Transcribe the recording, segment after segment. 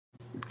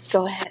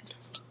Go ahead.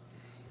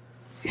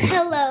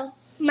 Hello,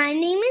 my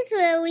name is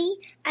Lily.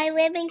 I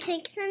live in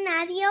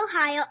Cincinnati,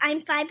 Ohio.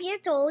 I'm 5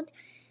 years old.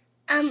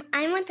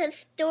 I want a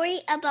story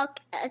about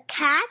a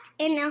cat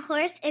and a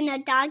horse and a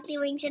dog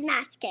doing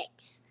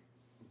gymnastics.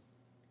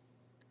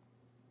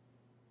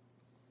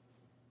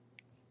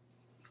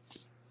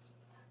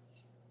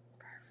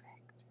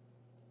 Perfect.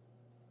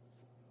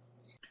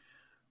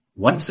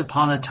 Once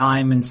upon a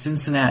time in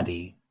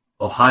Cincinnati,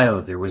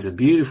 Ohio, there was a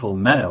beautiful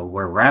meadow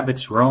where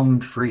rabbits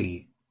roamed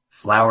free,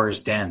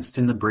 flowers danced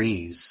in the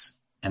breeze,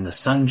 and the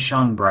sun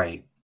shone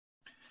bright.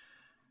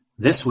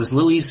 This was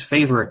Lily's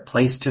favorite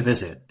place to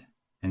visit,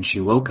 and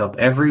she woke up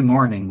every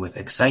morning with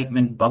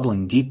excitement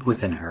bubbling deep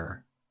within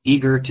her,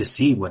 eager to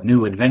see what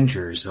new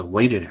adventures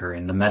awaited her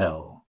in the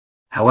meadow.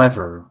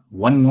 However,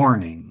 one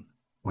morning,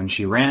 when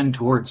she ran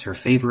towards her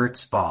favorite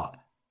spot,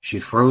 she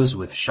froze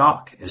with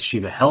shock as she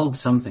beheld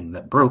something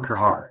that broke her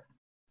heart.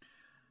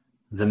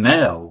 The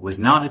meadow was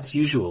not its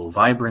usual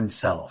vibrant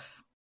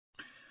self.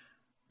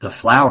 The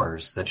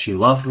flowers that she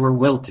loved were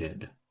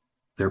wilted,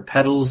 their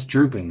petals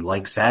drooping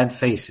like sad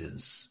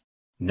faces.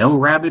 No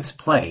rabbits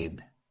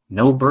played,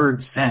 no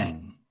birds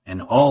sang,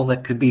 and all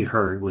that could be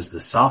heard was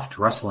the soft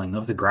rustling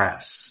of the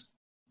grass.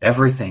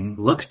 Everything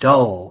looked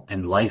dull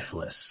and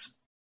lifeless.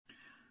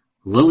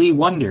 Lily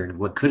wondered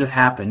what could have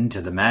happened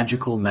to the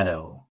magical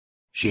meadow.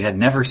 She had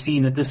never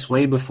seen it this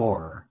way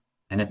before,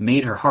 and it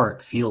made her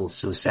heart feel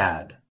so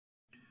sad.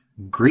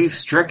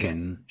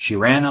 Grief-stricken, she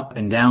ran up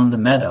and down the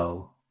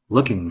meadow,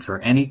 looking for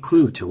any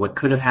clue to what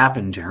could have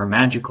happened to her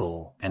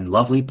magical and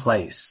lovely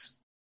place.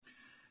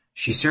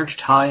 She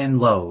searched high and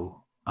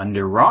low,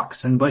 under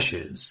rocks and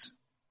bushes,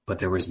 but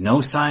there was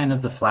no sign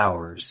of the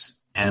flowers,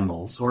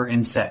 animals, or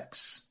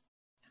insects.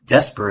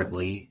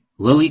 Desperately,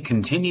 Lily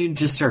continued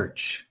to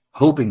search,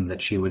 hoping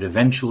that she would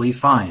eventually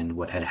find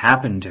what had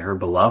happened to her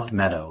beloved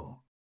meadow.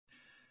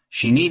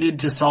 She needed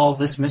to solve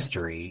this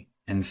mystery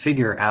and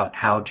figure out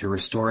how to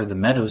restore the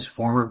meadow's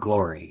former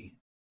glory.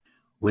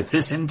 With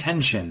this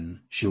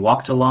intention, she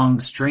walked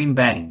along stream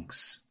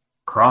banks,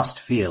 crossed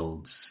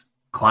fields,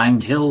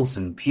 climbed hills,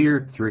 and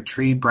peered through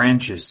tree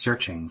branches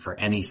searching for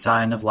any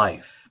sign of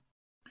life.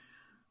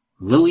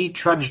 Lily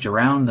trudged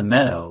around the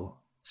meadow,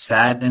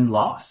 sad and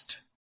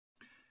lost.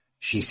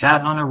 She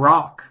sat on a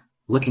rock,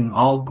 looking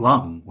all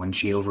glum when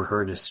she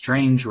overheard a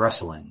strange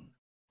rustling.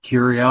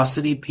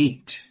 Curiosity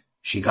piqued.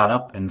 She got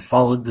up and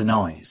followed the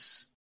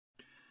noise.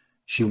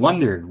 She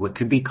wondered what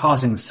could be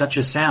causing such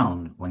a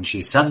sound when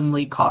she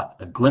suddenly caught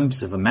a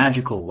glimpse of a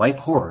magical white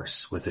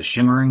horse with a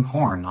shimmering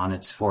horn on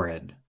its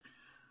forehead.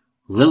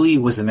 Lily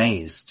was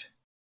amazed.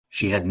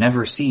 She had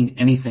never seen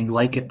anything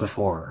like it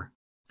before.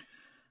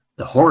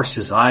 The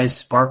horse's eyes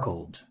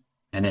sparkled,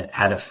 and it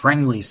had a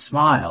friendly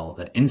smile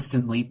that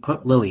instantly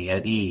put Lily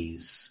at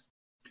ease.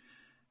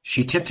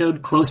 She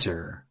tiptoed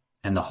closer,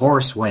 and the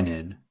horse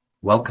whinnied,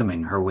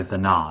 welcoming her with a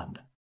nod.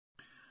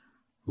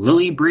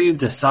 Lily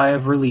breathed a sigh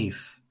of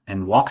relief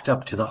and walked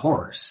up to the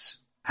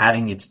horse,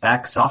 patting its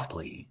back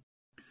softly.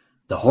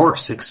 The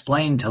horse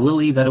explained to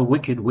Lily that a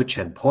wicked witch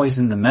had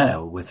poisoned the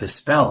meadow with a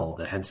spell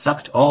that had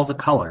sucked all the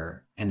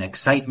color and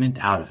excitement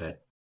out of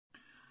it.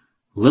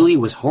 Lily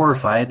was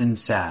horrified and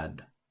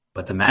sad,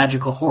 but the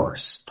magical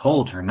horse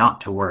told her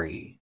not to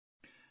worry.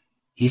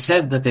 He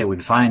said that they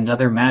would find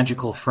other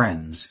magical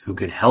friends who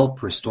could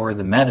help restore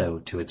the meadow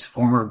to its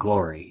former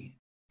glory.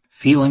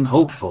 Feeling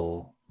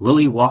hopeful,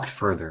 Lily walked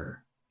further,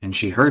 and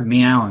she heard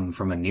meowing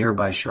from a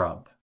nearby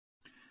shrub.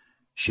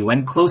 She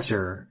went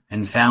closer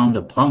and found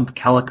a plump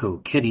calico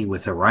kitty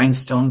with a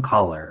rhinestone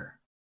collar.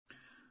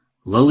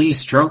 Lily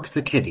stroked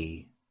the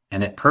kitty,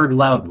 and it purred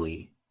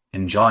loudly,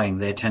 enjoying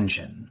the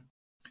attention.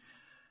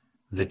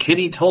 The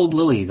kitty told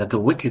Lily that the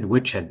wicked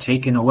witch had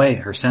taken away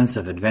her sense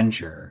of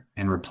adventure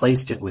and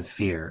replaced it with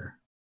fear.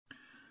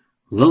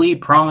 Lily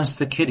promised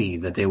the kitty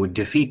that they would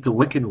defeat the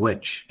wicked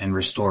witch and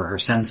restore her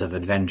sense of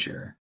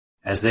adventure.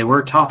 As they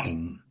were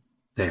talking,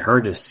 they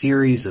heard a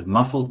series of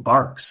muffled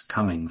barks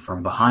coming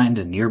from behind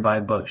a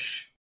nearby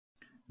bush.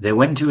 They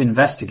went to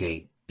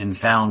investigate and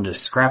found a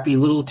scrappy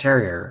little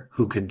terrier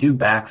who could do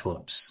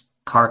backflips,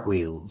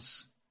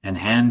 cartwheels, and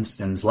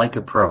handstands like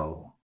a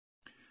pro.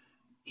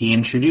 He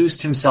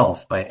introduced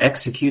himself by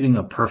executing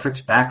a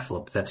perfect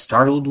backflip that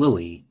startled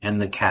Lily and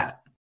the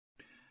cat.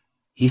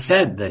 He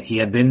said that he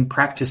had been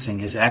practicing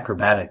his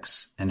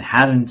acrobatics and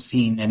hadn't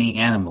seen any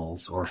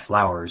animals or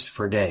flowers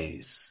for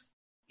days.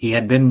 He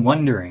had been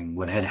wondering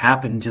what had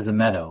happened to the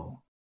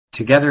meadow.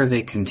 Together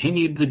they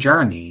continued the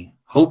journey,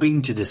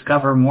 hoping to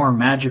discover more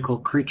magical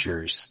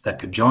creatures that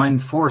could join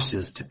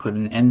forces to put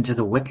an end to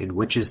the wicked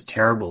witch's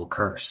terrible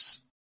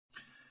curse.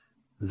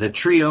 The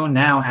trio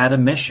now had a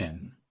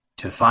mission: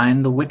 to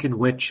find the wicked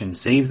witch and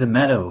save the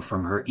meadow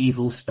from her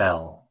evil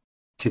spell.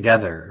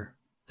 Together,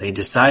 they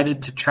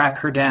decided to track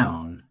her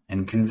down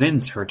and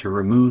convince her to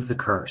remove the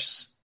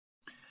curse.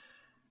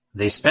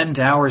 They spent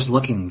hours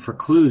looking for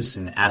clues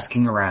and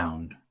asking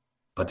around,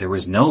 but there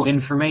was no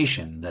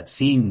information that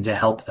seemed to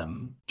help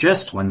them.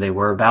 Just when they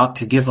were about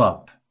to give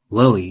up,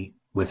 Lily,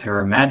 with her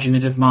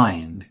imaginative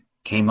mind,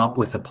 came up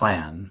with a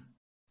plan.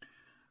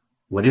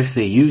 What if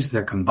they used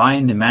their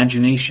combined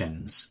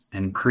imaginations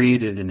and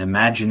created an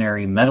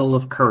imaginary medal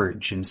of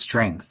courage and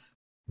strength?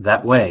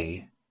 That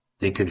way,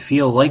 they could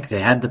feel like they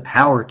had the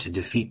power to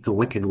defeat the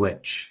Wicked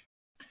Witch.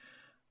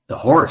 The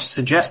horse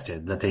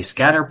suggested that they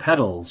scatter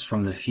petals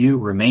from the few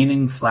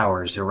remaining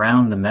flowers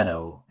around the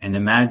meadow and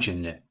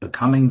imagine it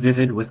becoming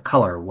vivid with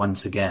color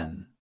once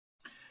again.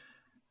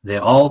 They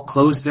all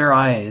closed their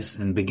eyes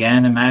and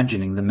began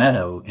imagining the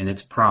meadow in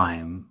its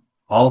prime,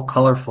 all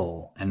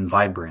colorful and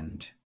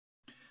vibrant.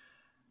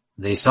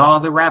 They saw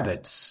the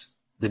rabbits,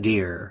 the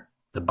deer,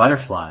 the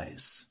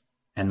butterflies,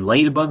 and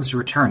ladybugs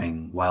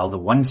returning, while the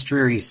once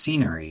dreary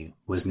scenery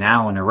was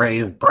now an array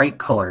of bright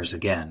colors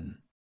again.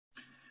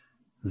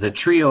 The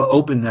trio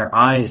opened their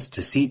eyes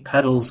to see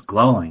petals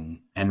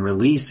glowing and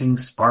releasing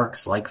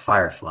sparks like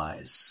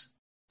fireflies.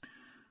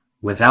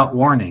 Without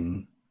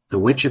warning, the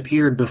witch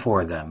appeared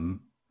before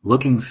them,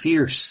 looking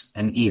fierce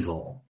and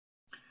evil.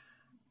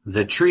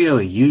 The trio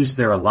used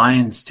their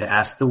alliance to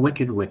ask the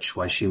Wicked Witch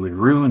why she would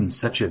ruin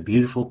such a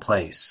beautiful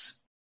place.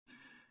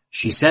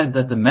 She said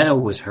that the meadow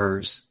was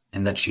hers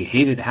and that she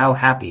hated how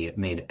happy it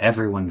made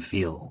everyone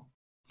feel.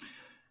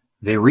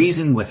 They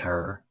reasoned with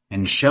her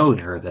and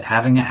showed her that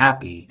having a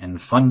happy and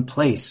fun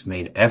place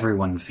made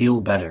everyone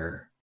feel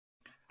better.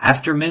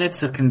 After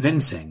minutes of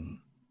convincing,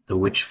 the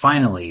witch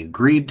finally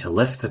agreed to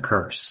lift the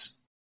curse.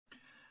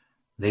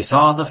 They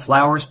saw the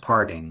flowers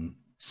parting,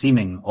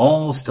 seeming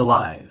almost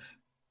alive,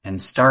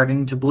 and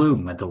starting to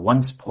bloom at the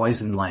once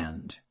poisoned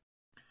land.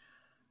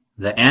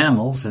 The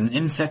animals and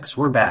insects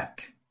were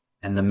back,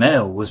 and the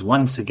meadow was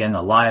once again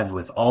alive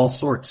with all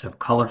sorts of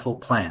colorful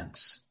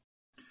plants.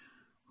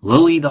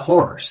 Lily the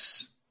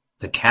horse,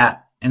 the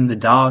cat, and the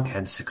dog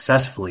had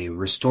successfully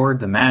restored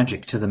the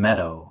magic to the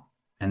meadow,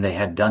 and they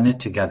had done it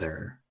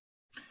together.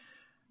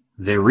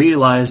 They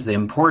realized the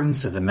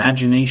importance of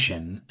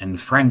imagination and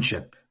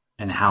friendship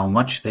and how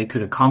much they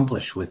could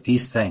accomplish with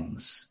these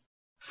things.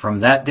 From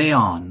that day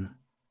on,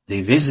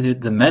 they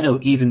visited the meadow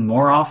even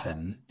more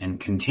often and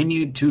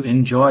continued to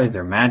enjoy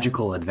their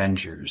magical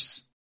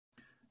adventures.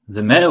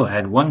 The meadow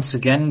had once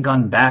again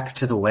gone back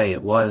to the way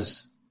it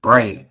was,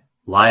 bright,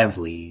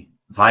 lively,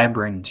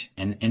 vibrant,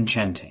 and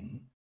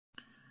enchanting.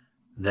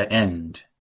 The end.